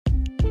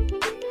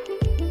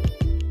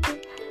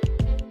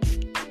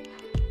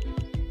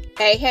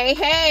Hey, hey,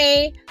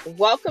 hey!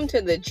 Welcome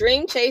to the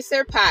Dream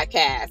Chaser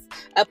podcast,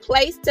 a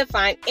place to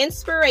find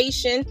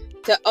inspiration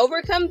to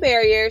overcome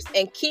barriers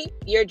and keep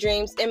your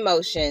dreams in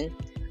motion.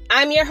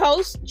 I'm your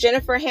host,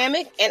 Jennifer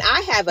Hammock, and I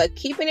have a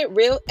Keeping It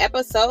Real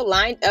episode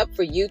lined up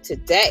for you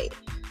today.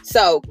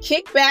 So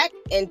kick back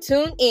and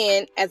tune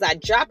in as I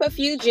drop a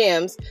few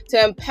gems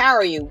to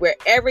empower you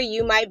wherever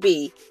you might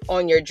be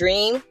on your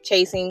dream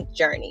chasing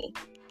journey.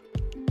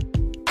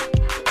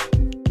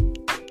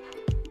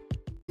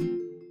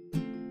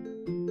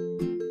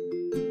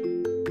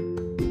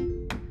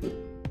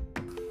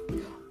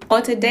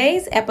 On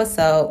today's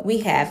episode, we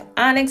have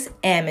Onyx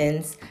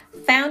Ammons,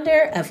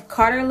 founder of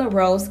Carter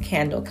LaRose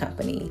Candle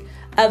Company,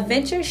 a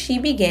venture she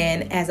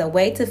began as a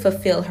way to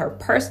fulfill her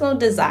personal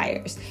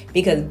desires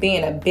because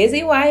being a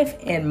busy wife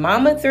and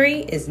mama 3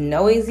 is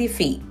no easy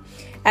feat.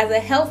 As a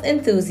health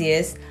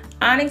enthusiast,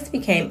 Onyx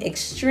became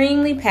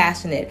extremely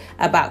passionate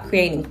about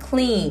creating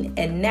clean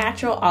and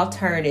natural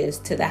alternatives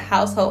to the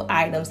household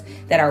items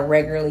that are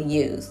regularly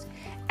used.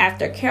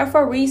 After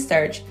careful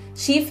research,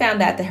 she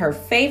found out that her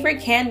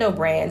favorite candle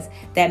brands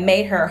that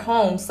made her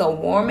home so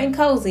warm and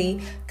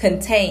cozy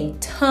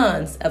contained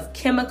tons of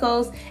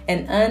chemicals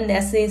and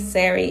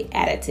unnecessary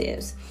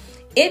additives.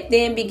 It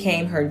then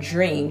became her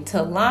dream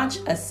to launch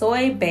a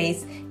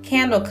soy-based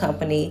candle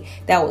company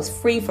that was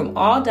free from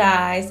all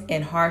dyes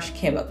and harsh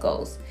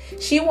chemicals.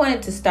 She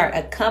wanted to start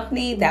a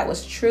company that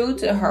was true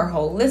to her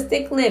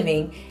holistic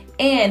living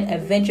and a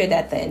venture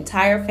that the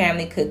entire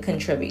family could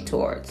contribute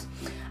towards.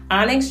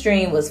 Onyx's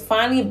dream was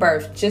finally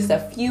birthed just a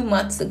few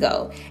months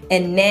ago,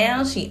 and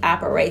now she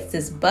operates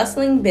this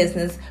bustling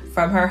business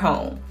from her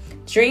home.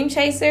 Dream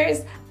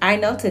Chasers, I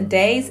know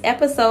today's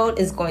episode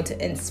is going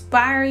to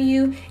inspire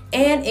you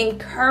and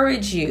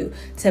encourage you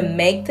to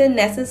make the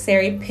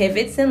necessary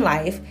pivots in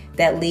life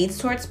that leads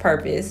towards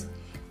purpose,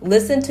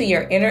 listen to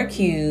your inner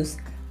cues,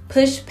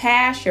 push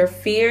past your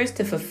fears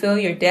to fulfill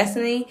your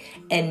destiny,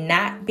 and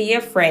not be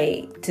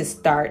afraid to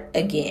start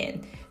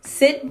again.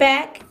 Sit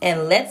back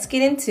and let's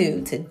get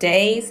into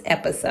today's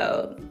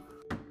episode.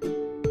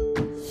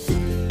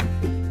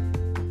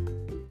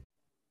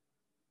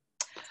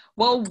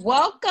 Well,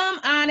 welcome,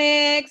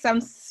 Onyx.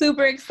 I'm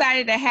super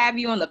excited to have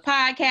you on the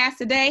podcast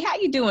today. How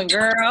you doing,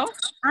 girl?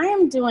 I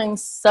am doing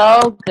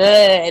so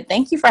good.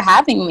 Thank you for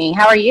having me.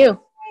 How are you?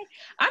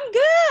 I'm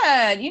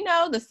good. You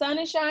know, the sun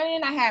is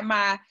shining. I had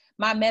my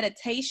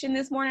meditation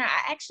this morning.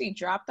 I actually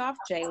dropped off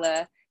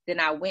Jayla. Then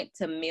I went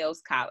to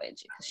Mills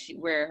College,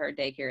 where her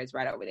daycare is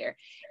right over there.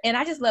 And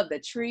I just love the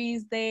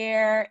trees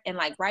there. And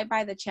like right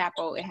by the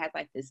chapel, it has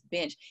like this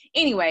bench.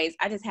 Anyways,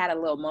 I just had a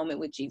little moment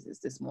with Jesus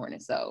this morning.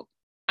 So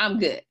I'm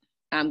good.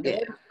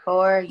 Good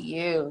for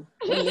you.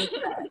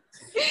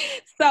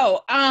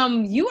 So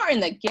you are in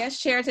the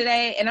guest chair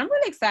today. And I'm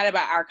really excited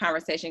about our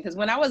conversation because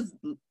when I was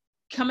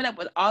coming up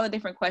with all the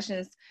different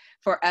questions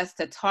for us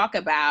to talk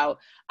about,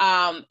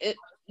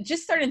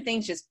 just certain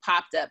things just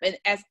popped up. And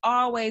as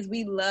always,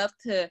 we love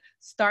to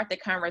start the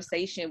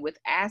conversation with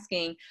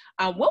asking,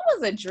 what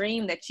was a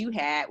dream that you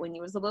had when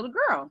you was a little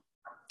girl?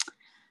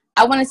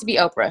 I wanted to be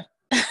Oprah.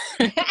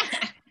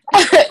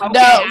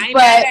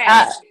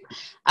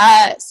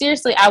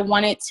 Seriously, I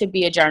wanted to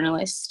be a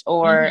journalist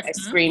or a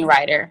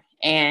screenwriter,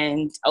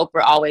 and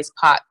Oprah always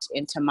popped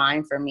into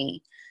mind for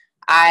me.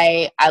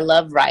 I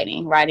love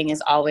writing. Writing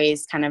has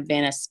always kind of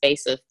been a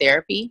space of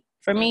therapy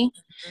for me.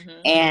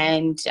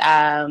 And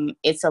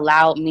it's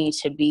allowed me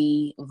to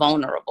be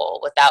vulnerable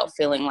without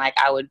feeling like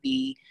I would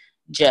be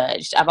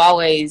judged. I've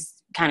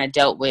always kind of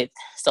dealt with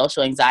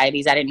social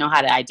anxieties. I didn't know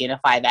how to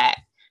identify that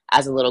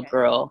as a little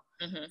girl.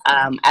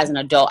 As an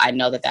adult, I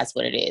know that that's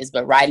what it is.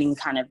 But writing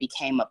kind of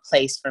became a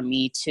place for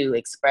me to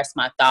express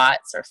my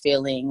thoughts or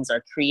feelings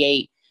or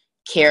create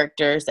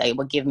characters that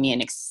would give me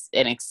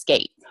an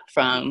escape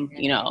from,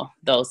 you know,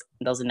 those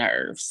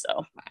nerves.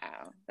 So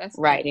wow, that's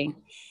writing.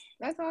 Cool.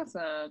 That's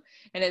awesome.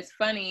 And it's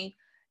funny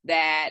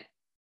that,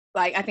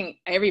 like, I think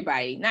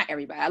not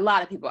everybody, a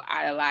lot of people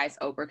idolize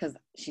Oprah because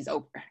she's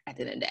Oprah at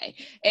the end of the day.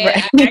 And right.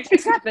 I actually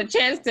got the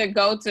chance to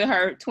go to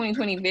her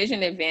 2020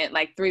 Vision event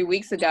like 3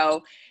 weeks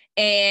ago.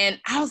 And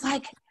I was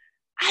like,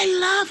 I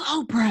love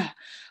Oprah.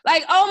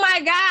 Like, oh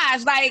my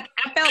gosh. Like,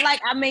 I felt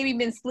like I maybe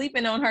been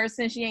sleeping on her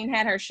since she ain't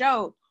had her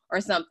show or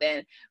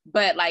something.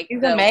 But like,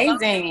 it's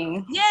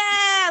amazing.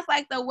 Yes.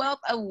 Like the wealth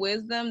of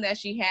wisdom that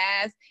she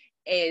has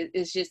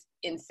is just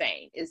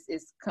insane.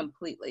 It's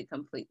completely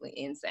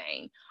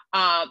insane.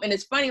 And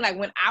it's funny, like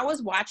when I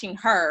was watching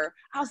her,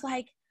 I was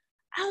like,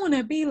 I want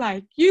to be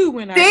like you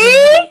when I I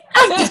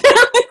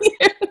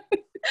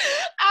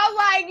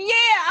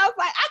was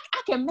like,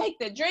 I can make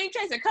the Dream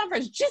Chaser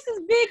conference just as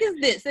big as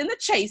this in the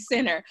Chase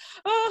Center.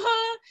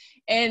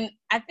 And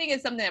I think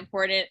it's something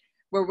important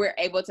where we're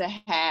able to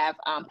have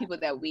people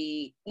that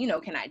we, you know,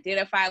 can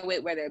identify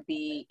with, whether it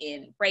be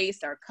in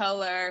race or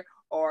color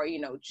or, you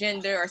know,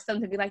 gender or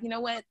something, to be like, you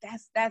know what,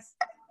 that's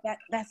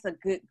a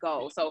good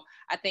goal. So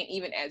I think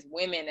even as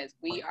women, as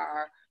we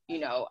are, you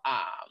know,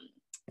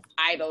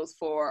 idols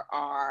for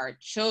our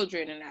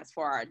children and as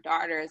for our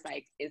daughters,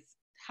 like it's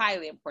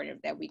highly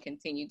important that we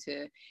continue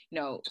to,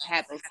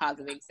 have those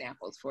positive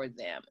examples for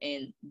them.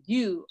 And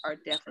you are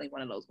definitely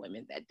one of those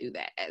women that do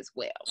that as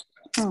well.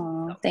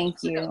 Oh, thank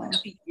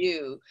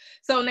you.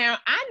 So now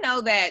I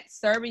know that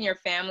serving your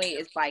family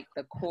is like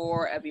the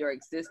core of your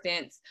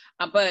existence,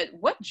 but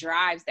what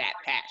drives that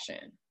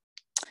passion?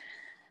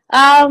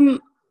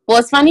 Well,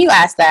 it's funny you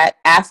asked that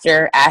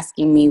after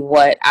asking me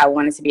what I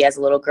wanted to be as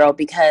a little girl,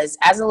 because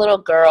as a little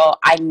girl,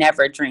 I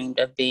never dreamed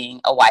of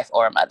being a wife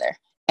or a mother.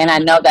 And I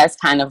know that's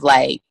kind of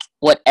like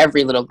what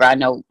every little girl, I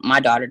know my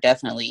daughter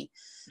definitely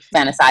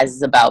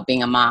fantasizes about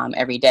being a mom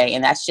every day.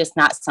 And that's just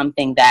not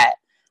something that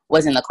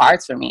was in the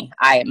cards for me.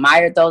 I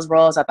admired those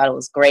roles. I thought it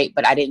was great,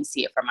 but I didn't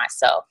see it for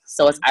myself.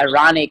 So it's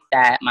ironic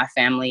that my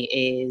family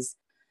is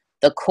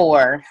the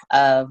core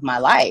of my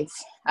life.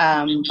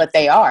 But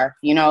they are,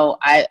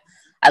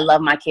 I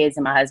love my kids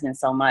and my husband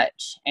so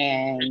much,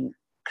 and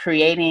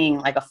creating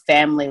like a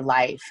family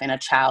life and a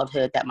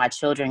childhood that my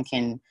children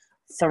can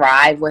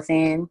thrive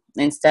within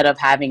instead of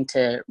having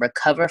to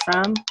recover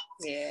from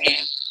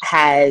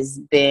has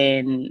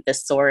been the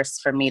source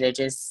for me to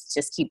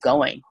just keep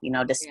going,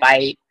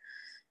 despite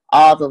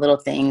all the little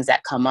things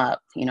that come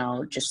up,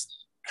 just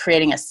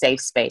creating a safe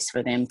space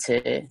for them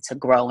to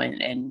grow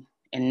and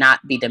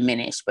not be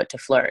diminished, but to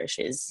flourish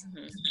is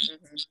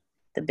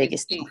the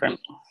biggest thing for me.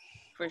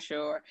 For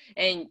sure.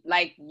 And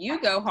like, you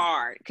go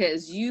hard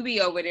because you be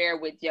over there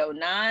with your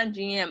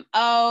non-GMO,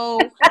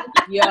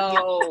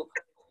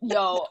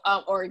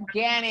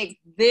 organic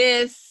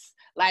this,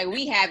 like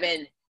we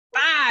having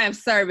 5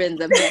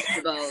 servings of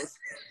vegetables.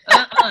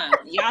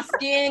 Y'all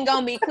skin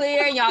gonna be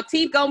clear, y'all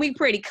teeth gonna be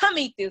pretty. Come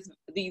eat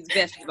these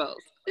vegetables.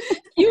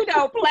 You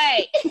don't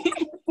play.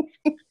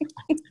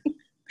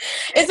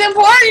 It's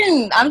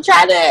important. I'm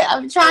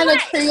trying to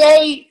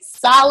create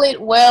solid,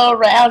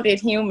 well-rounded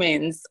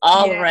humans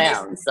all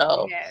around.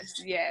 So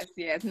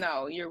yes.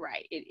 No, you're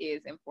right. It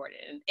is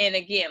important. And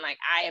again, like,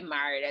 I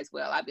admire it as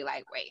well. I'd be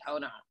like, wait,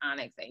 hold on.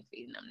 Onyx ain't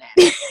feeding them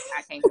that.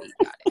 I can't feed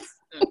y'all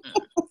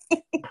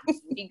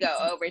this. We go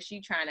over.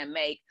 She trying to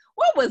make,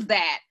 what was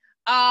that?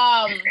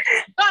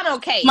 Funnel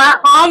cake. My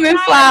almond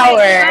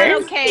flour.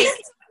 Funnel cake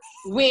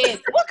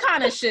with what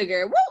kind of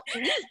sugar?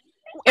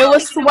 It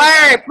was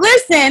Swerve.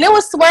 Listen, it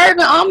was Swerve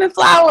and almond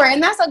flour,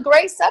 and that's a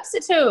great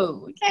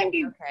substitute. We can't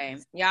be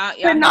y'all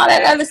putting all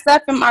that other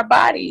stuff in our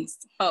bodies.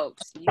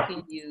 Folks, you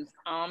can use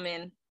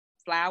almond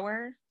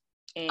flour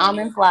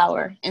and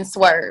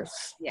Swerve.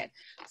 Yes.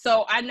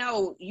 So I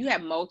know you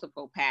have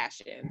multiple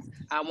passions.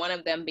 One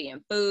of them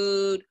being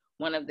food,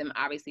 one of them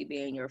obviously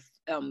being your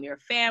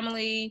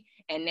family,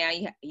 and now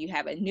you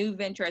have a new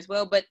venture as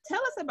well. But tell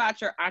us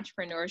about your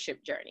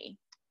entrepreneurship journey.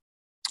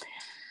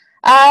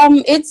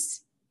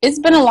 It's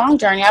been a long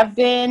journey. I've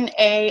been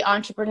an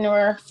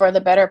entrepreneur for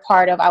the better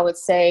part of, I would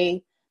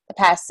say, the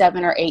past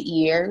 7 or 8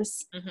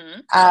 years.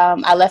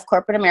 I left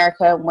corporate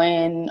America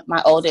when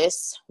my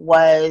oldest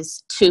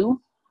was 2.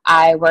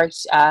 I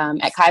worked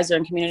at Kaiser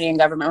in community and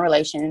government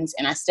relations,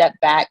 and I stepped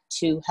back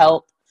to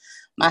help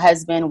my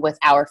husband with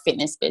our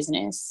fitness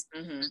business.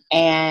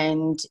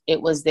 And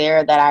it was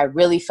there that I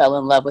really fell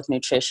in love with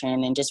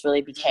nutrition and just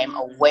really became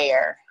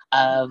aware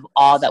of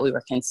all that we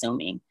were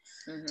consuming.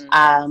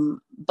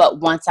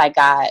 But once I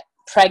got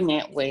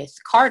pregnant with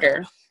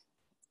Carter,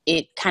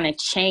 it kind of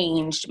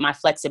changed my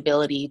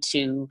flexibility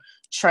to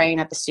train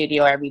at the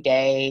studio every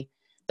day.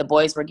 The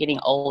boys were getting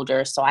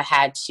older, so I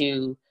had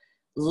to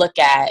look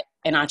at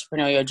an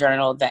entrepreneurial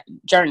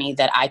journey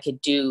that I could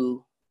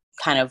do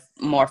kind of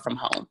more from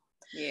home.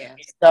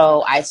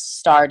 So I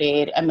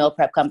started a meal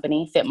prep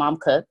company, Fit Mom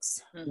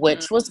Cooks,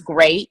 which was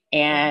great,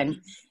 and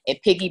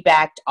it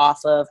piggybacked off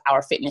of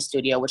our fitness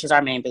studio, which is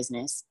our main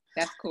business.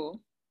 That's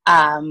cool.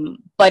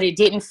 But it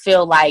didn't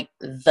feel like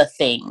the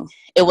thing.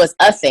 It was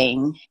a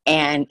thing,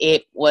 and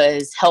it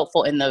was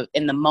helpful in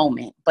the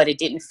moment, but it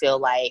didn't feel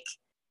like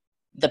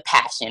the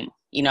passion,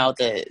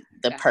 the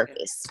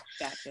purpose.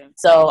 Gotcha.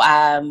 So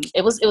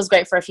it was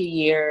great for a few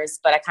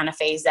years, but I kind of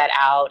phased that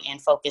out and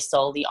focused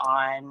solely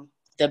on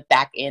the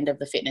back end of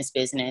the fitness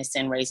business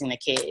and raising the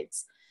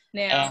kids.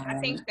 Now, I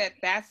think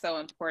that's so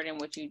important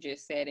what you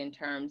just said in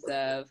terms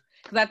of,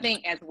 because I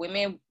think as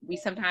women,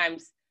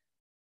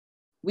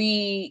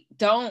 we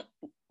don't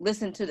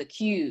listen to the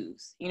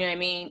cues, you know what I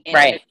mean? And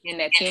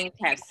that things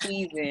have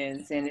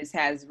seasons and it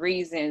has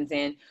reasons,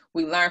 and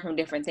we learn from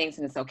different things,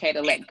 and it's okay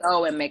to let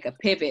go and make a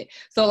pivot.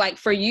 So like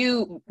for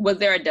you, was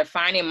there a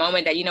defining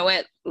moment that, you know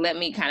what, let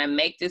me kind of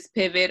make this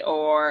pivot,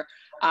 or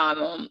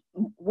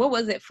what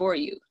was it for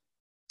you?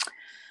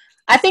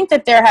 I think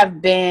that there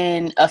have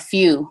been a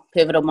few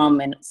pivotal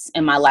moments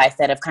in my life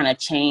that have kind of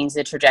changed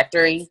the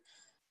trajectory.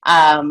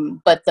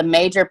 But the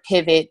major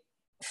pivot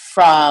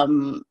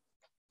from,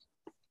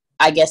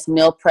 I guess,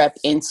 meal prep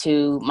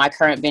into my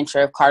current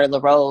venture of Carter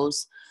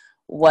LaRose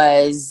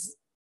was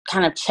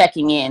kind of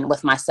checking in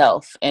with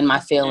myself and my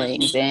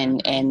feelings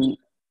and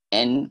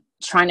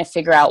trying to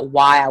figure out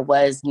why I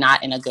was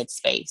not in a good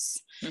space.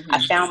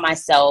 I found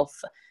myself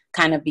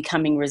kind of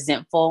becoming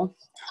resentful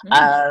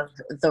of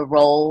the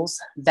roles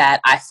that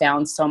I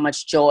found so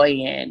much joy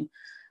in,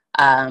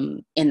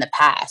 in the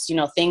past, you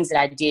know, things that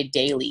I did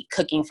daily,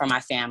 cooking for my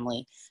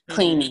family,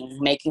 cleaning,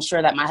 making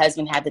sure that my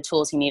husband had the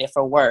tools he needed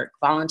for work,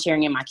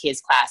 volunteering in my kids'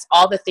 class,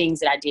 all the things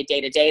that I did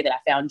day to day that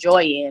I found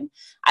joy in,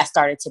 I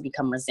started to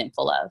become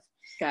resentful of.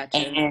 Gotcha.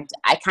 And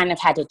I kind of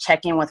had to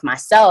check in with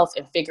myself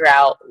and figure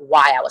out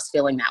why I was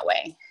feeling that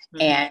way.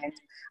 And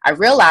I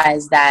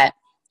realized that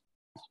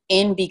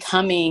in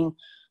becoming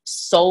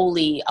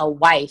solely a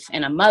wife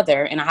and a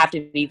mother, and I have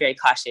to be very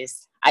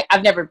cautious.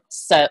 I've never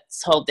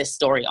told this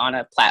story on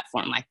a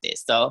platform like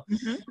this. So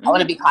I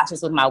want to be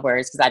cautious with my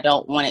words because I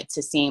don't want it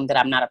to seem that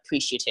I'm not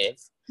appreciative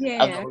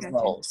of those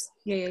roles.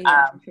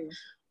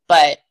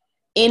 But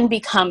in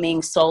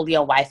becoming solely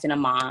a wife and a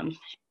mom,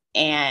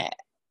 and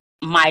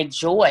my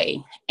joy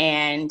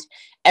and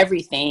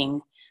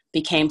everything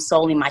became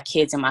solely my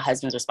kids and my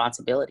husband's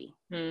responsibility.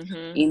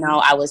 You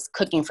know, I was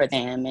cooking for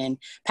them and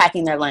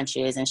packing their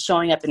lunches and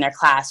showing up in their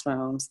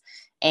classrooms.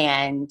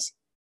 And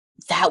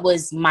that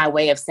was my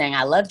way of saying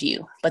I loved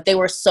you. But they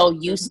were so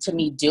used to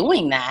me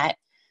doing that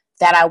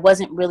I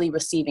wasn't really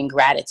receiving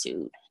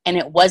gratitude. And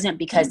it wasn't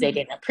because they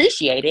didn't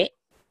appreciate it.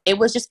 It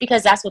was just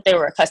because that's what they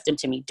were accustomed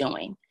to me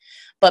doing.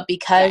 But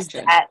because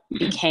that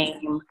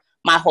became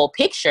my whole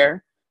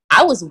picture,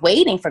 I was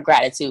waiting for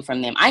gratitude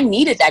from them. I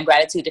needed that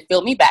gratitude to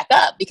fill me back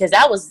up because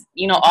that was,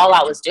 you know, all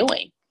I was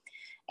doing.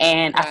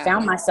 And I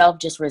found myself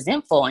just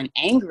resentful and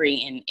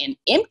angry and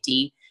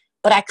empty,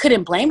 but I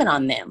couldn't blame it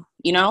on them,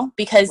 you know,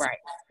 because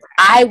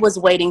I was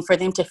waiting for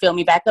them to fill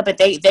me back up, but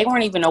they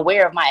weren't even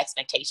aware of my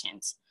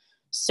expectations.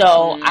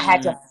 So I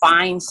had to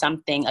find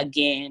something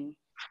again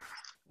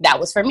that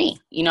was for me,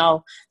 you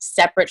know,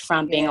 separate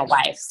from being a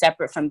wife,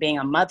 separate from being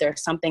a mother,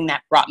 something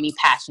that brought me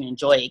passion and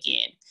joy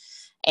again.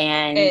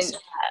 And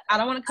I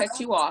don't want to cut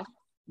you off,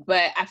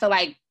 but I feel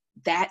like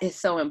that is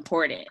so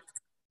important.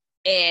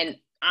 And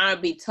I'll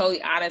be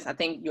totally honest, I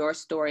think your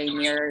story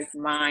mirrors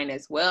mine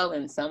as well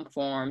in some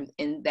form,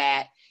 in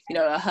that, you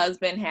know, a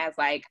husband has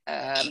like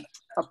a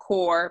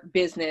core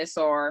business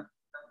or,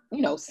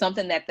 you know,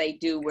 something that they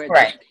do where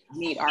they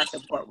need our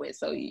support with.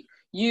 So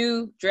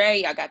you,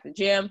 Dre, I got the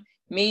gym,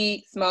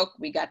 me, Smoke,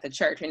 we got the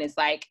church. And it's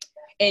like,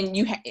 and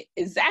you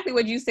exactly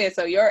what you said.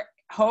 So your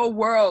whole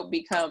world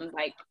becomes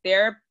like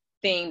their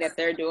thing that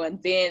they're doing,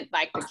 then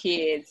like the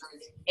kids.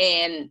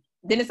 And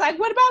then it's like,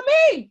 what about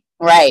me?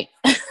 Right.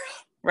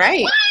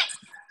 Right.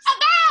 What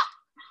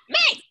about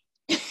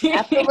me?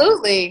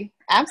 Absolutely.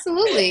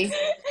 Absolutely.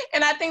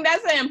 And I think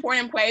that's an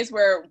important place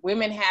where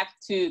women have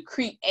to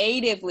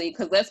creatively,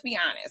 because let's be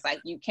honest, like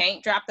you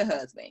can't drop the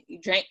husband. You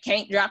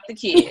can't drop the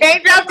kids. You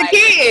can't drop the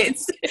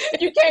kids.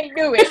 You can't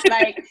do it.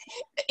 Like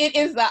it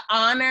is the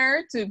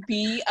honor to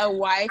be a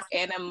wife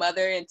and a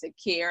mother and to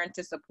care and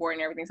to support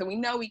and everything. So we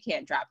know we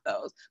can't drop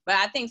those. But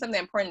I think something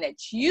important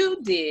that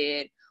you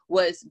did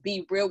was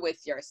be real with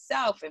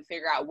yourself and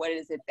figure out what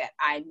is it that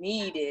I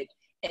needed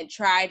and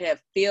try to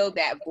fill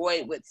that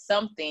void with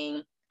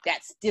something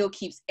that still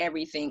keeps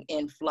everything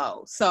in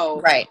flow.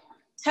 So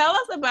tell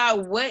us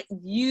about what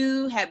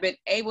you have been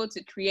able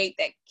to create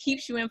that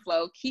keeps you in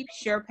flow,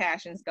 keeps your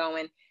passions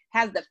going,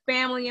 has the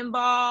family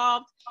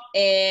involved,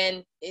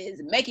 and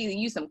is making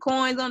you some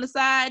coins on the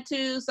side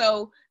too.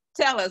 So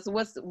tell us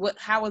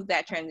how was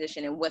that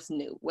transition and what's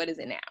new? What is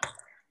it now?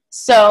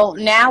 So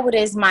now it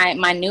is my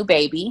new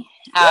baby,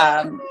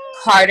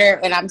 Carter,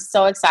 and I'm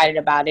so excited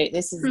about it.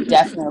 This is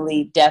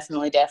definitely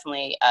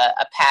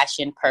a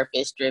passion,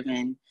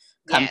 purpose-driven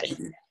company.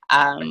 Yes.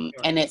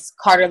 And it's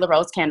Carter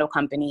LaRose Candle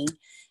Company,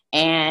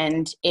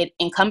 and it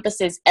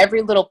encompasses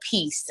every little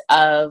piece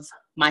of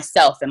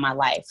myself in my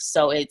life.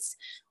 So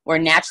we're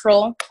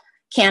natural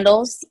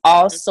candles,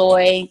 all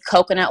soy,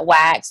 coconut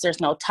wax. There's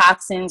no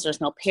toxins,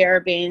 there's no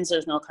parabens,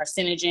 there's no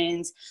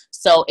carcinogens.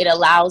 So it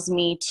allows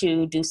me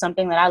to do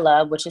something that I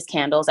love, which is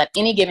candles at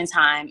any given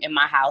time in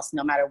my house.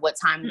 No matter what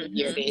time of the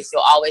year it is,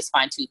 you'll always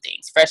find two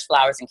things: fresh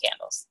flowers and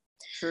candles.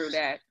 True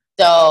that.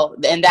 So,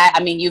 and that,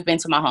 I mean, you've been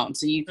to my home,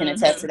 so you can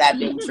attest to that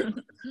being true.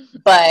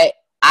 But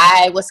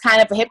I was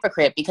kind of a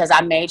hypocrite because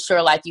I made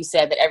sure, like you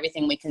said, that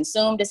everything we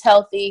consumed is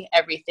healthy,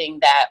 everything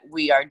that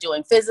we are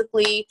doing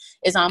physically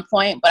is on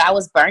point. But I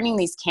was burning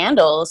these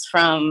candles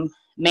from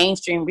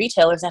mainstream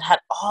retailers that had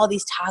all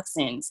these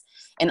toxins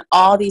and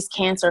all these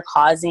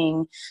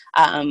cancer-causing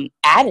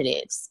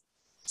additives.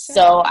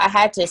 So I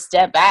had to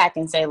step back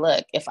and say,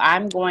 look, if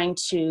I'm going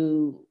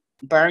to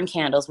burn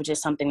candles, which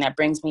is something that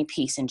brings me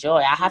peace and joy,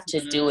 I have to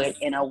do it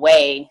in a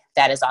way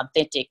that is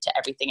authentic to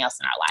everything else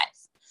in our life.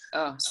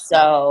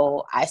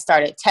 So I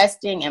started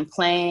testing and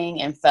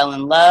playing and fell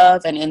in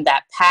love. And in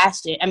that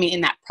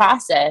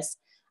process,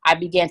 I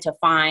began to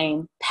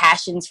find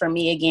passions for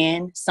me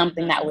again,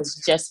 something that was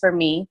just for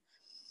me.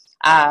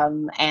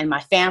 And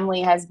my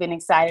family has been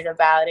excited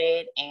about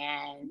it.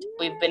 And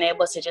we've been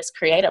able to just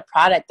create a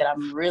product that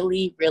I'm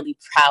really, really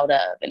proud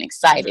of and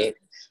excited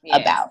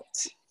about.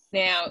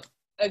 Now,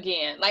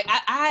 again, like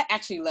I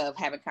actually love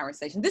having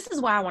conversations. This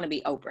is why I want to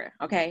be Oprah,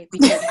 okay?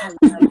 Because I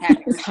love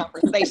having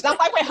conversations. I'm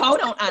like, wait, hold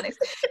on, honest.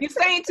 You're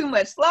saying too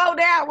much. Slow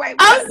down. Wait.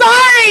 I'm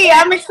sorry.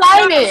 I'm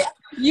excited.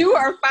 You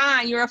are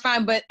fine. You are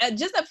fine. But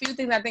just a few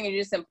things I think are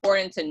just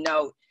important to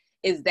note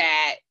is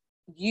that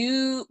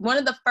one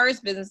of the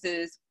first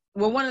businesses,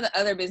 one of the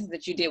other businesses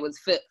that you did was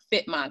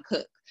Fit Mom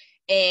Cook.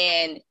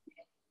 And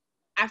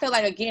I feel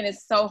like, again,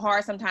 it's so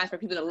hard sometimes for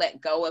people to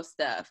let go of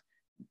stuff,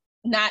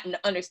 not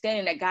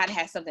understanding that God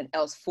has something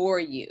else for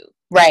you.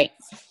 Right.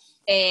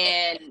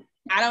 And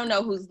I don't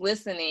know who's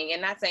listening,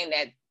 and not saying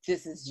that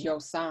this is your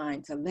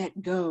sign to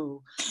let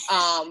go.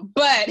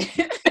 But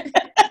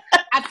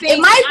I think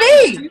it might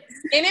be.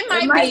 And it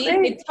might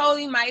be. It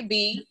totally might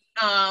be.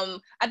 I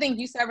think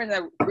you serve as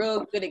a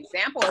real good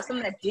example of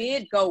something that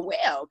did go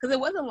well, because it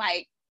wasn't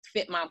like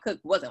Fit Mom Cook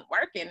wasn't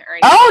working or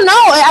anything. Oh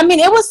no, I mean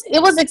it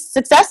was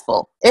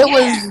successful.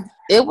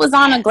 It was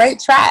on a great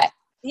track.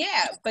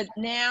 Yeah, but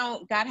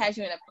now God has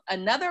you in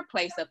another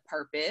place of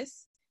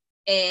purpose,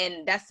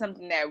 and that's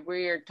something that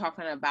we're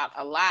talking about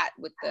a lot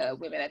with the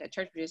women at the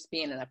church, just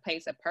being in a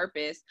place of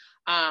purpose.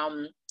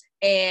 And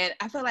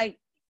I feel like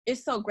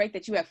it's so great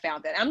that you have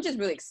found that. I'm just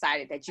really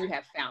excited that you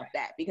have found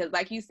that, because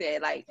like you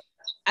said, like,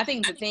 I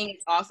think the thing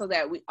is also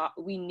that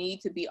we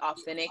need to be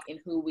authentic in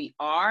who we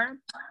are,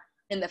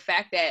 and the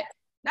fact that,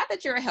 not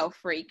that you're a health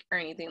freak or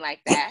anything like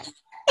that.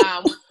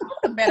 What's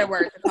a better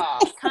word to call?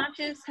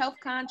 Conscious, health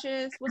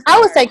conscious? I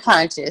would say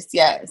conscious,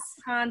 yes.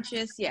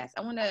 Conscious, yes.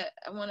 I want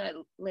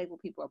to label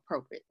people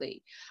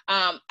appropriately.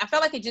 I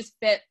felt like it just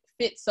fit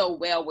so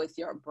well with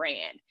your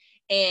brand.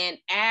 And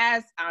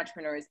as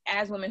entrepreneurs,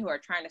 as women who are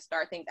trying to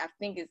start things, I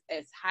think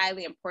it's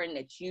highly important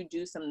that you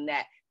do something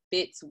that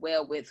fits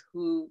well with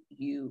who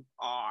you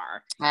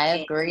are. I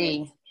agree.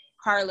 And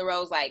Carla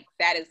LaRose, like,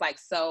 that is like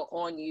so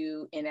on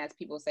you, and as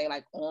people say,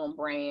 like, on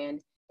brand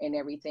and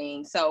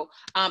everything. So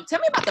tell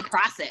me about the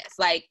process.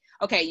 Like,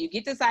 okay, you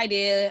get this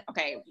idea.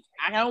 Okay,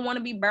 I don't want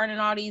to be burning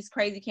all these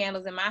crazy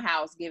candles in my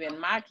house, giving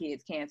my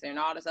kids cancer and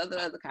all this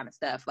other kind of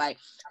stuff. Like,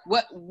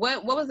 what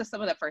was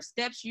some of the first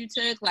steps you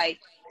took? Like,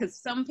 because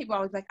some people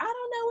always like, I don't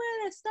know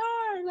where to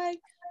start. Like,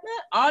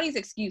 all these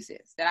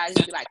excuses that I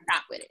just be like,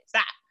 stop with it,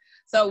 stop.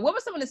 So what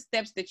were some of the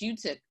steps that you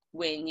took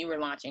when you were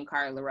launching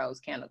Carla LaRose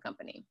Candle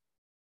Company?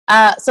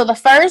 So the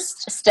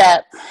first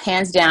step,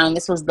 hands down,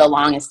 this was the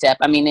longest step.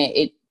 I mean,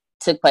 it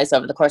took place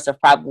over the course of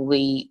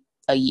probably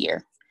a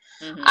year.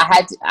 Mm-hmm.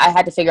 I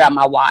had to figure out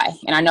my why.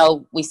 And I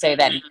know we say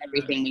that in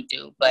everything we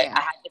do, but I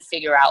had to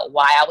figure out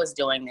why I was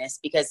doing this,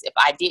 because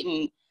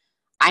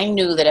I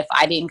knew that if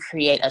I didn't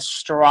create a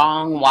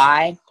strong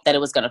why, that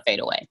it was going to fade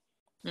away.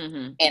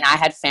 Mm-hmm. And I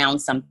had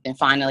found something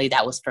finally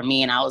that was for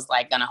me, and I was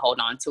like going to hold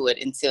on to it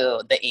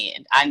until the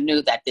end. I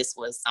knew that this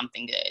was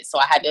something good. So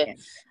I had to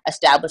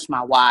establish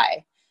my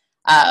why.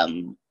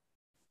 And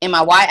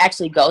my why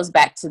actually goes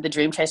back to the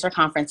Dream Chaser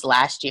conference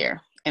last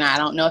year. And I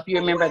don't know if you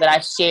remember that I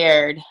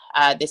shared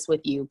this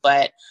with you,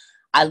 but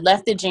I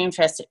left the Dream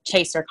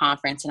Chaser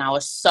conference and I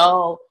was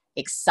so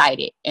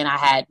excited, and I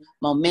had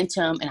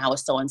momentum, and I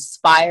was so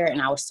inspired,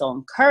 and I was so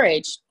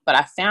encouraged. But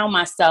I found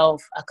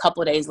myself a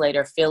couple of days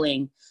later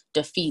feeling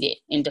defeated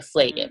and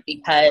deflated,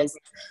 because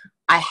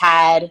I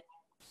had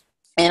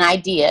an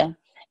idea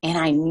and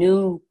I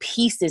knew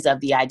pieces of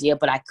the idea,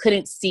 but I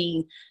couldn't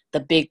see the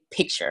big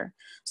picture.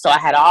 So I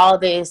had all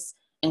this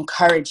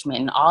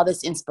encouragement and all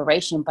this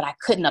inspiration, but I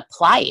couldn't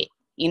apply it.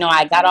 You know,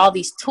 I got all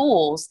these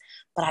tools,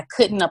 but I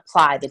couldn't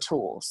apply the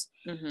tools.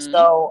 Mm-hmm.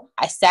 So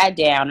I sat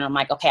down and I'm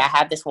like, okay, I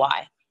have this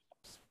why,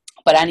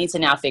 but I need to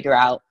now figure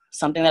out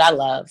something that I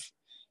love,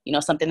 you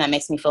know, something that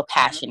makes me feel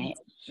passionate,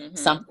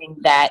 something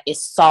that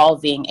is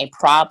solving a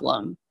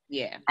problem.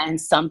 Yeah. And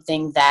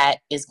something that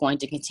is going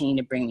to continue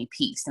to bring me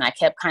peace. And I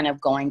kept kind of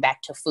going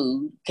back to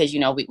food, because, you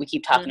know, we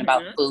keep talking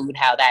about food,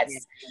 how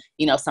that's,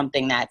 you know,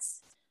 something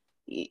that's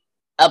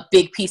a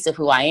big piece of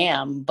who I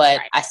am. But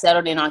I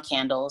settled in on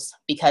candles,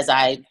 because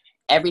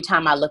every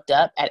time I looked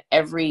up, at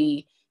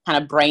every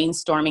kind of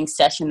brainstorming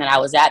session that I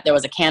was at, there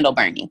was a candle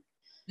burning.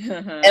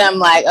 And I'm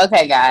like,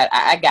 okay, God,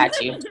 I got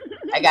you.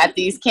 I got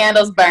these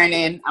candles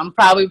burning. I'm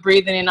probably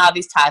breathing in all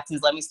these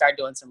toxins. Let me start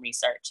doing some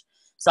research.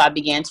 So I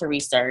began to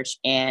research,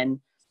 and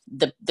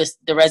the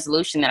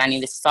resolution that I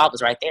needed to solve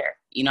was right there.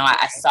 You know,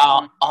 I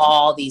saw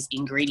all these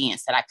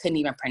ingredients that I couldn't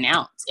even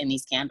pronounce in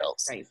these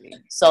candles. Crazy.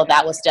 So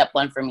that was step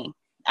one for me.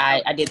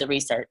 I did the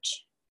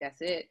research.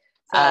 That's it.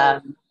 So,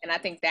 and I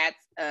think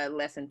that's a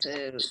lesson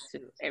to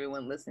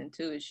everyone listening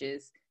to, is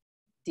just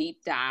deep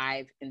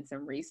dive in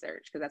some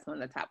research, because that's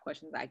one of the top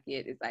questions I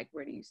get is like,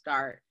 where do you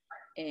start?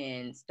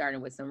 And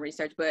starting with some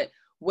research. But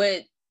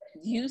what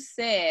you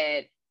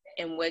said,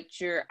 and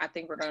I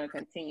think we're going to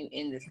continue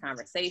in this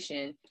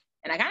conversation,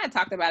 and I kind of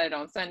talked about it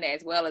on Sunday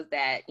as well, is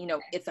that, you know,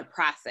 it's a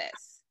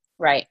process.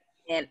 Right.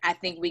 And I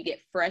think we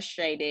get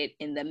frustrated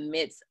in the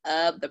midst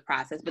of the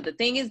process. But the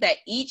thing is that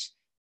each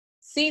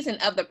season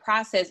of the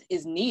process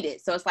is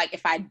needed. So it's like,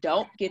 if I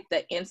don't get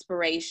the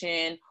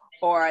inspiration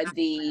or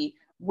the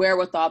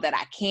wherewithal that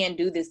I can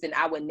do this, then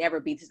I would never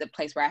be to the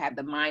place where I have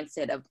the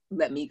mindset of,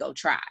 let me go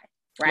try.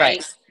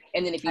 Right.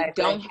 And then if you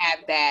don't have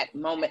that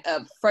moment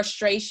of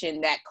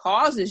frustration that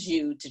causes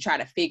you to try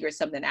to figure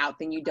something out,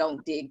 then you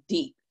don't dig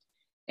deep.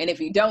 And if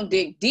you don't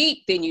dig deep,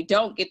 then you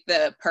don't get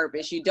the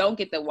purpose, you don't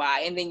get the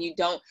why, and then you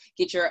don't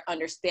get your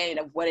understanding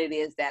of what it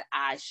is that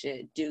I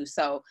should do.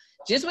 So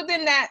just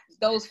within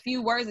those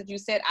few words that you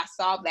said, I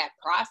saw that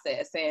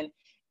process. And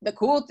the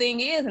cool thing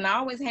is, and I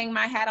always hang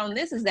my hat on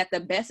this, is that the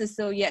best is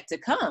still yet to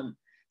come.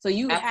 So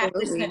you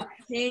Absolutely. have to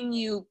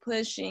continue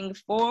pushing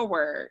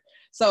forward.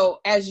 So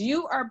as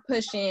you are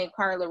pushing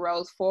Carla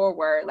Rose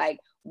forward, like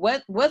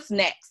what's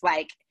next?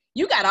 Like,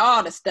 you got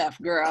all the stuff,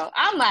 girl.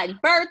 I'm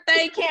like,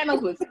 birthday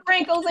candles with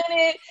sprinkles in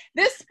it.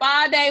 This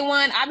spa day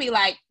one, I be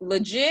like,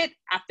 legit,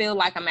 I feel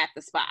like I'm at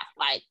the spa.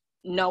 Like,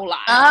 no lie.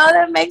 Oh,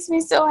 that makes me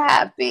so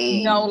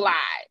happy. No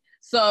lie.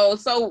 So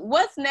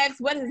what's next?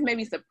 What has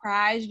maybe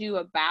surprised you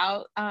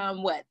about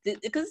what?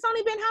 Because it's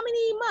only been how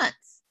many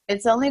months?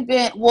 It's only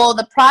been, well,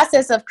 the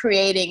process of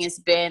creating has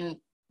been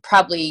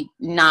probably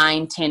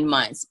 9-10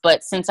 months.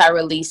 But since I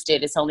released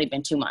it, it's only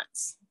been 2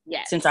 months.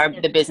 Yes. Since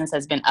the business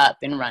has been up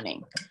and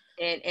running.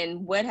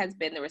 And what has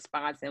been the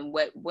response, and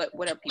what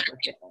are people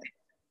saying?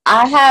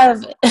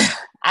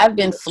 I've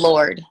been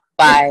floored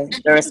by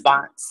the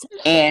response,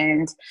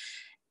 and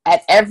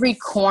at every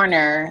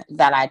corner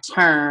that I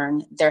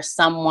turn, there's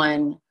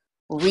someone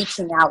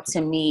reaching out to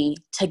me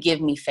to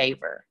give me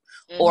favor,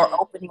 or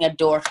opening a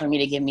door for me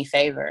to give me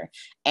favor.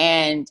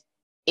 And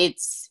it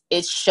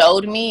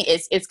showed me,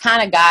 it's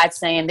kind of God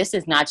saying, this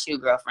is not you,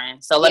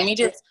 girlfriend. So let me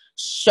just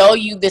show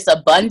you this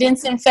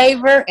abundance and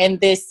favor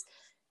and this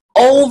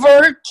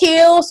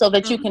overkill so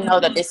that you can know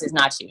that this is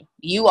not you.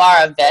 You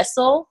are a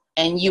vessel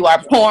and you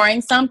are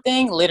pouring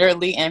something,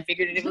 literally and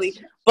figuratively,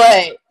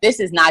 but this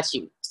is not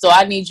you. So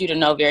I need you to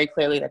know very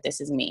clearly that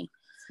this is me.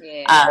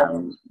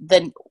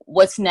 Then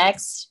what's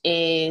next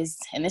is,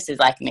 and this is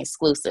like an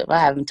exclusive, I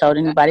haven't told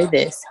anybody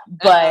this,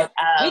 but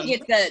we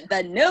get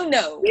the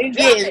no. We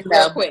get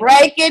the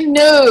breaking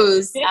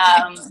news.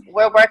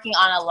 We're working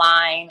on a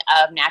line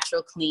of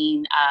natural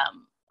clean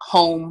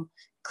home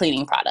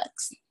cleaning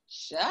products.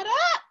 Shut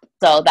up.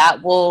 So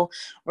that will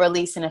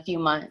release in a few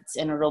months,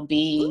 and it'll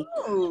be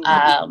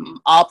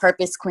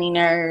all-purpose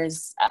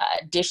cleaners,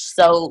 dish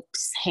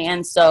soaps,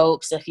 hand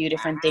soaps, a few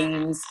different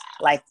things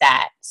like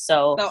that.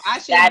 So I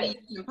should be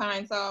using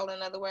Pine Sol,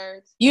 in other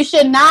words? You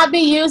should not be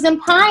using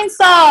Pine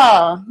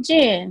Sol,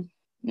 Jen.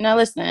 Now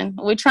listen,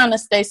 we're trying to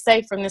stay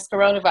safe from this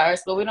coronavirus,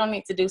 but we don't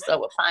need to do so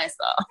with Pine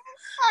Sol.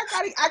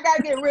 I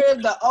gotta get rid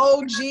of the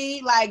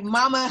OG, like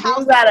mama house.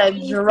 You gotta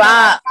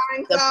drop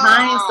the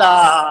Pine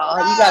Sol.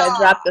 You gotta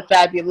drop the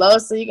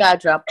Fabuloso. You gotta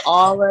drop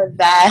all of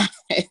that.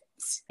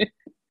 That's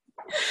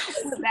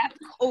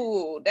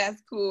cool.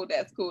 That's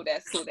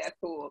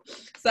cool.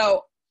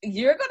 So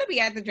you're gonna be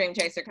at the Dream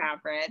Chaser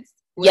conference,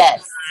 which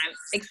yes, I'm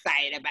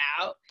excited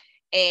about,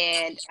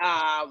 and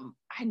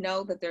I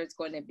know that there's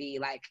going to be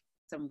like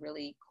some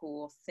really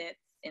cool scents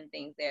and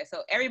things there.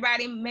 So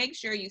everybody, make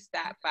sure you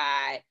stop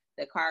by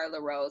the Carla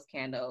Rose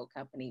Candle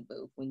Company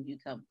booth when you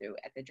come through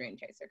at the Dream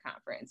Chaser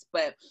conference.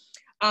 But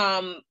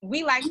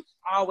we like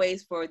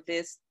always for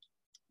this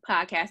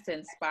podcast to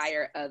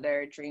inspire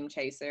other dream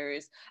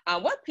chasers.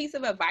 What piece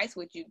of advice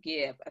would you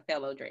give a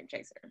fellow dream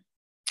chaser?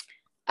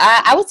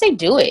 I would say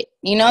do it.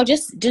 You know,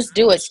 just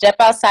do it. Step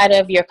outside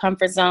of your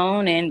comfort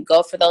zone and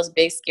go for those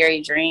big,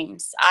 scary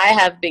dreams. I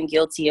have been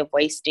guilty of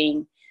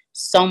wasting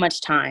so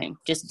much time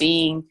just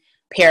being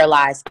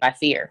paralyzed by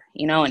fear,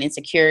 you know, and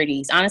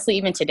insecurities. Honestly,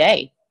 even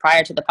today,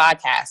 prior to the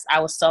podcast,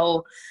 I was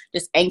so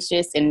just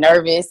anxious and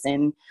nervous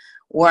and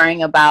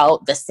worrying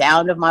about the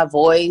sound of my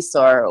voice,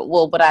 or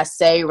will what I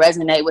say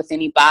resonate with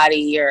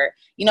anybody, or,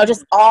 you know,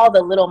 just all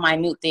the little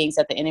minute things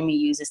that the enemy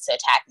uses to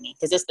attack me,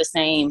 because it's the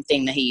same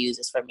thing that he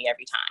uses for me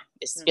every time.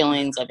 It's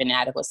feelings of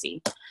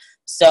inadequacy.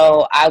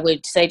 So I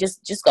would say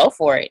just go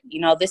for it. You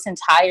know, this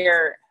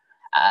entire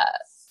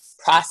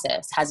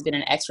process has been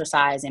an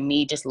exercise in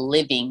me just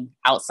living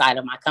outside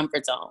of my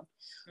comfort zone.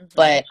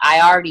 But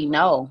I already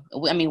know,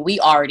 I mean, we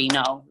already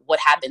know what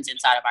happens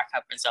inside of our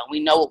comfort zone.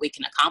 We know what we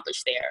can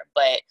accomplish there.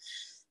 But,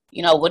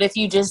 you know, what if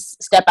you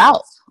just step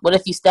out? What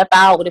if you step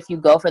out? What if you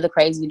go for the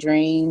crazy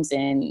dreams,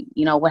 and,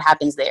 you know, what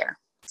happens there?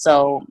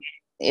 So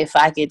if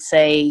I could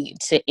say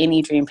to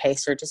any dream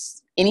chaser,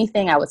 just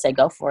anything, I would say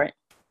go for it.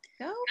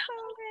 Go for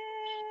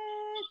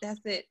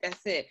it.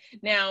 That's it.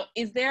 Now,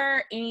 is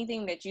there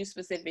anything that you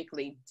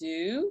specifically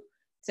do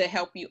to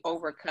help you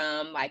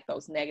overcome like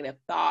those negative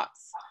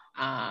thoughts,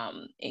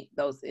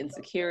 those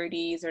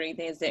insecurities or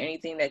anything? Is there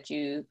anything that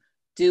you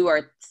do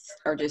or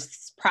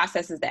just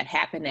processes that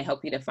happen to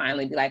help you to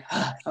finally be like,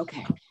 oh,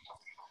 okay?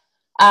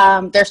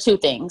 There's two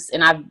things,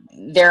 and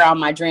they're on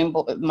my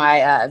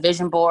my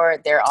vision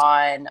board. They're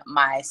on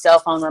my cell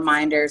phone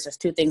reminders. There's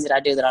two things that I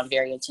do that I'm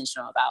very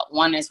intentional about.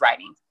 One is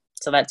writing.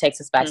 So that takes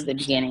us back to the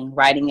beginning.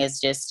 Writing is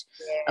just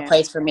a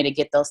place for me to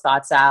get those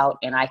thoughts out,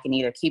 and I can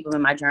either keep them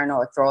in my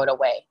journal or throw it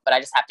away, but I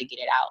just have to get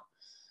it out.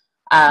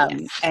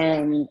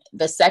 And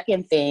the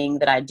second thing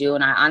that I do,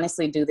 and I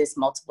honestly do this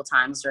multiple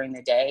times during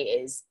the day,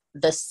 is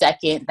the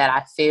second that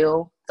I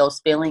feel those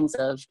feelings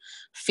of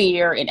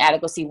fear,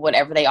 inadequacy,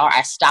 whatever they are,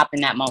 I stop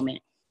in that moment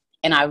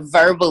and I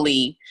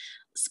verbally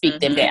speak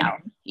them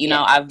down. You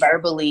know, I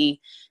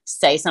verbally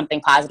say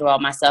something positive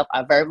about myself.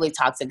 I verbally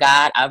talk to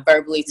God. I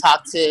verbally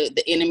talk to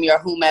the enemy or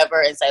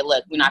whomever and say,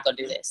 look, we're not going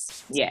to do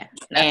this. Yeah.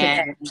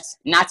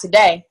 Not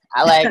today.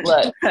 I like,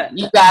 look,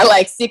 you got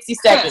like 60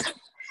 seconds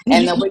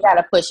and then we got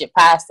to push it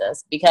past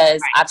us, because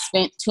I've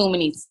spent too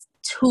many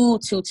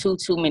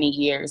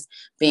years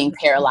being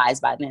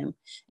paralyzed by them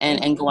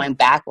and going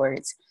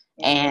backwards.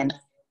 And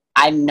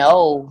I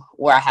know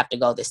where I have to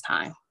go this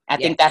time. I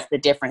think that's the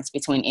difference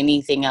between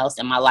anything else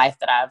in my life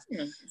that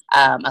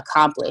I've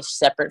accomplished,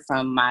 separate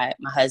from my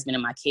husband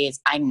and my kids.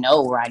 I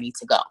know where I need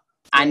to go.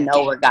 I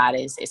know where God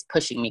is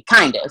pushing me,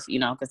 kind of, you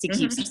know, because he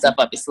keeps some stuff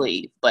up his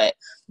sleeve. But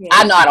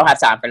I know I don't have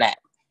time for that.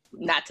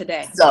 Not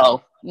today.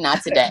 So,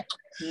 not today.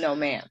 No,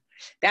 ma'am.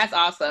 That's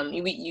awesome.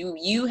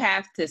 You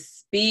have to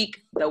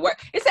speak the word.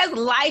 It says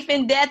life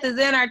and death is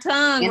in our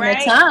tongue, right? In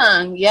the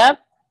tongue,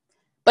 yep.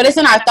 But it's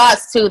in our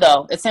thoughts too,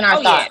 though. It's in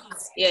our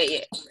thoughts. Yeah.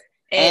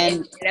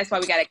 And that's why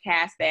we got to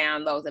cast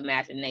down those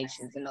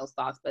imaginations and those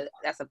thoughts. But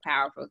that's a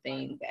powerful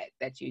thing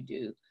that you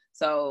do.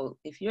 So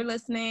if you're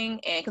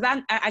listening, and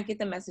because I get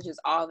the messages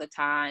all the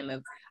time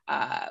of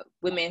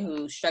women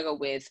who struggle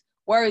with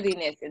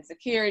worthiness,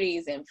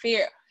 insecurities, and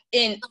fear.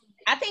 And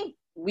I think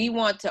we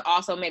want to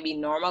also maybe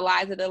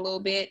normalize it a little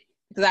bit,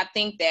 because I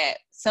think that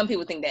some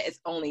people think that it's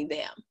only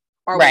them.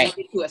 Or when you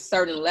get to a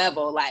certain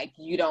level, like,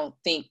 you don't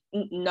think,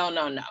 no.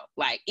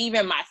 Like,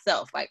 even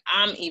myself, like,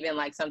 I'm even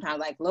like sometimes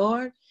like,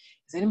 Lord,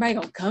 is anybody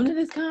going to come to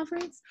this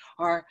conference?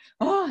 Or,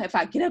 if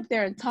I get up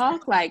there and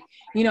talk, like,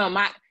 you know,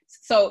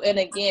 and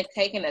again,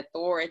 taking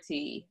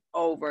authority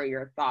over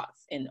your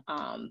thoughts and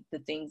the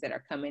things that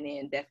are coming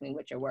in, definitely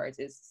with your words,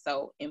 is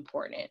so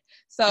important.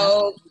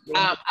 So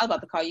I was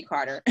about to call you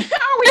Carter. I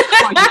always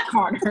call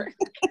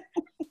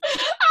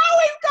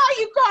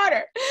you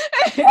Carter.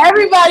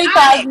 Everybody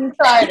calls me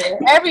Carter.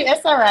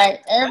 It's all right.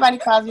 Everybody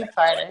calls me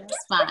Carter.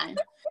 It's fine.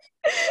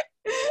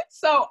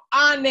 So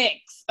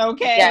onyx,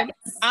 okay? Yes.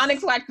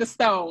 Onyx like the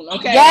stone,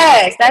 okay?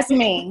 Yes, that's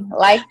me.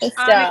 Like the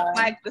stone. Onyx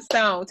like the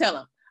stone. Tell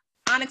them.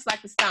 Onyx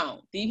like the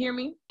stone. Do you hear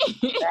me?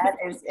 That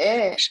is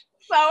it.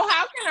 So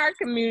how can our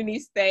community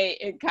stay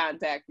in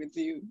contact with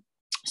you?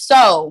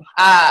 So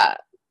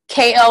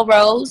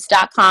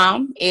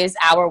klrose.com is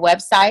our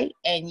website,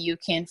 and you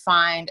can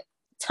find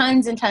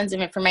tons and tons of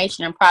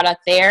information and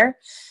product there.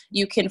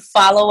 You can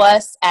follow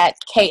us at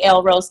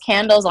KL Rose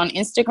Candles on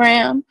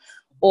Instagram,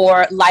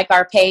 or like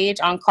our page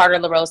on Carter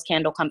LaRose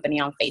Candle Company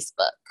on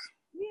Facebook.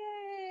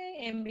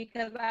 Yay! And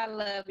because I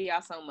love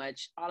y'all so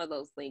much, all of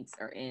those links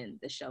are in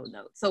the show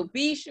notes. So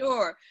be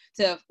sure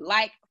to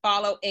like,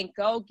 follow, and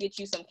go get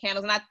you some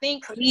candles. And I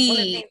think one of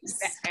the things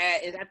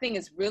that I think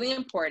is really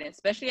important,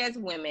 especially as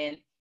women,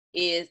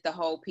 is the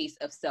whole piece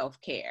of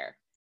self-care,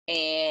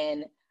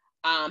 and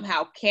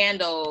how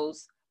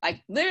candles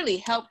like literally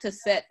help to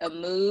set a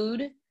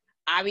mood.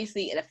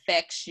 Obviously, it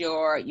affects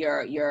your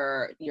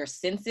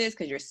senses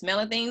because you're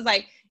smelling things.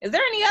 Like, is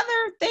there any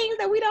other things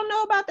that we don't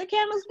know about that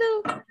candles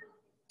do?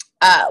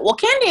 Well,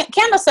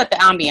 candles set the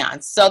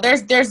ambiance. So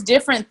there's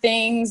different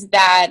things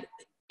that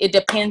it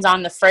depends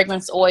on the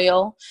fragrance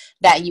oil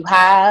that you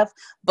have.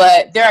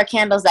 But there are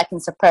candles that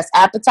can suppress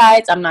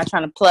appetites. I'm not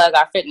trying to plug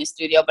our fitness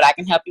studio, but I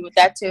can help you with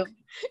that too.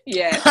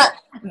 Yeah.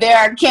 There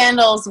are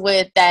candles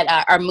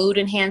that are mood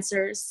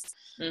enhancers.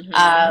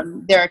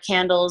 Mm-hmm. There are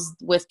candles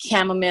with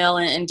chamomile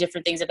and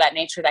different things of that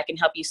nature that can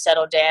help you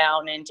settle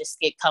down and just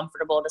get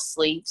comfortable to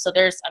sleep. So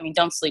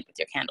don't sleep with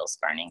your candles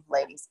burning,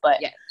 ladies, but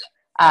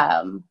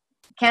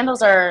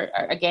candles are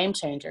a game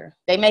changer.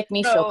 They make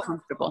me feel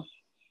comfortable.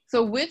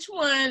 So which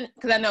one,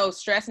 because I know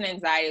stress and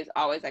anxiety is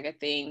always like a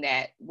thing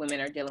that women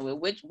are dealing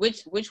with.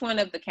 Which one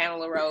of the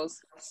Candle Rose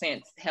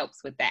scents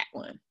helps with that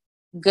one?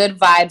 Good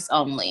vibes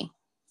only.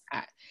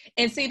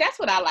 And see, that's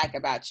what I like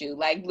about you.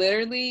 Like,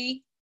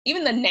 literally,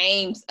 even the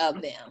names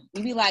of them,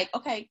 you'd be like,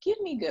 okay, give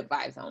me good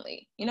vibes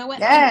only. You know what?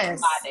 Yes.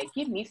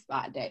 Give me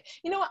spa day.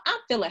 You know what? I'm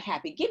feeling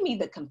happy. Give me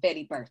the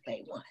confetti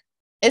birthday one.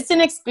 It's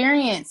an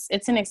experience.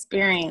 It's an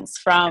experience,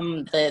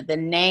 from the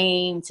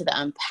name to the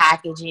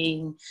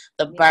unpackaging,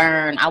 the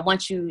burn. I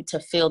want you to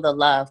feel the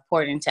love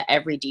poured into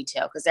every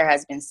detail, because there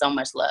has been so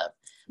much love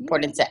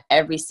poured into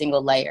every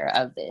single layer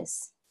of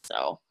this.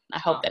 So I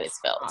hope that it's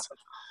felt. Awesome.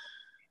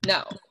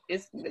 No,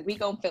 we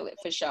gonna feel it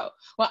for sure.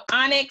 Well,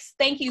 Onyx,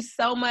 thank you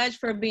so much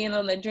for being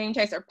on the Dream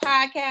Chaser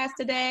podcast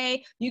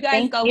today. You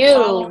guys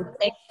follow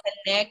and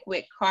connect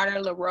with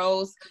Carter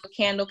LaRose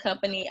Candle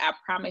Company. I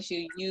promise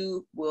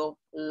you will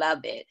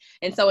love it.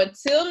 And so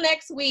until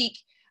next week,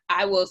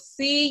 I will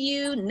see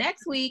you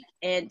next week,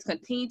 and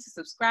continue to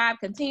subscribe,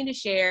 continue to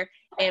share,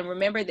 and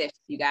remember this,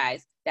 you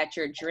guys, that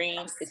your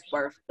dream is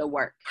worth the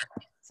work.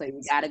 So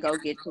you gotta go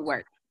get to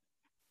work.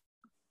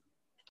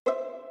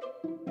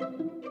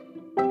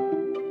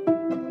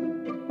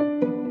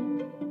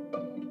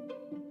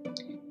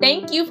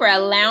 Thank you for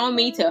allowing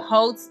me to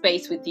hold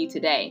space with you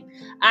today.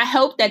 I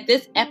hope that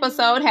this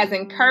episode has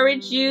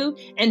encouraged you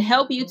and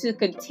helped you to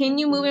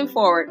continue moving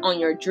forward on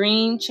your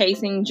dream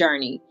chasing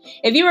journey.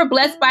 If you were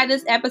blessed by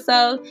this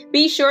episode,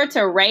 be sure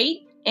to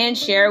rate and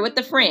share it with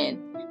a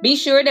friend. Be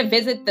sure to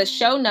visit the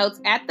show notes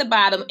at the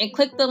bottom and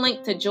click the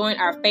link to join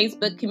our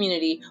Facebook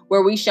community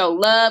where we show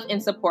love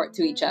and support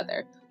to each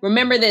other.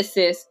 Remember this,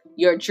 sis,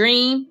 your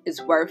dream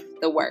is worth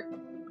the work.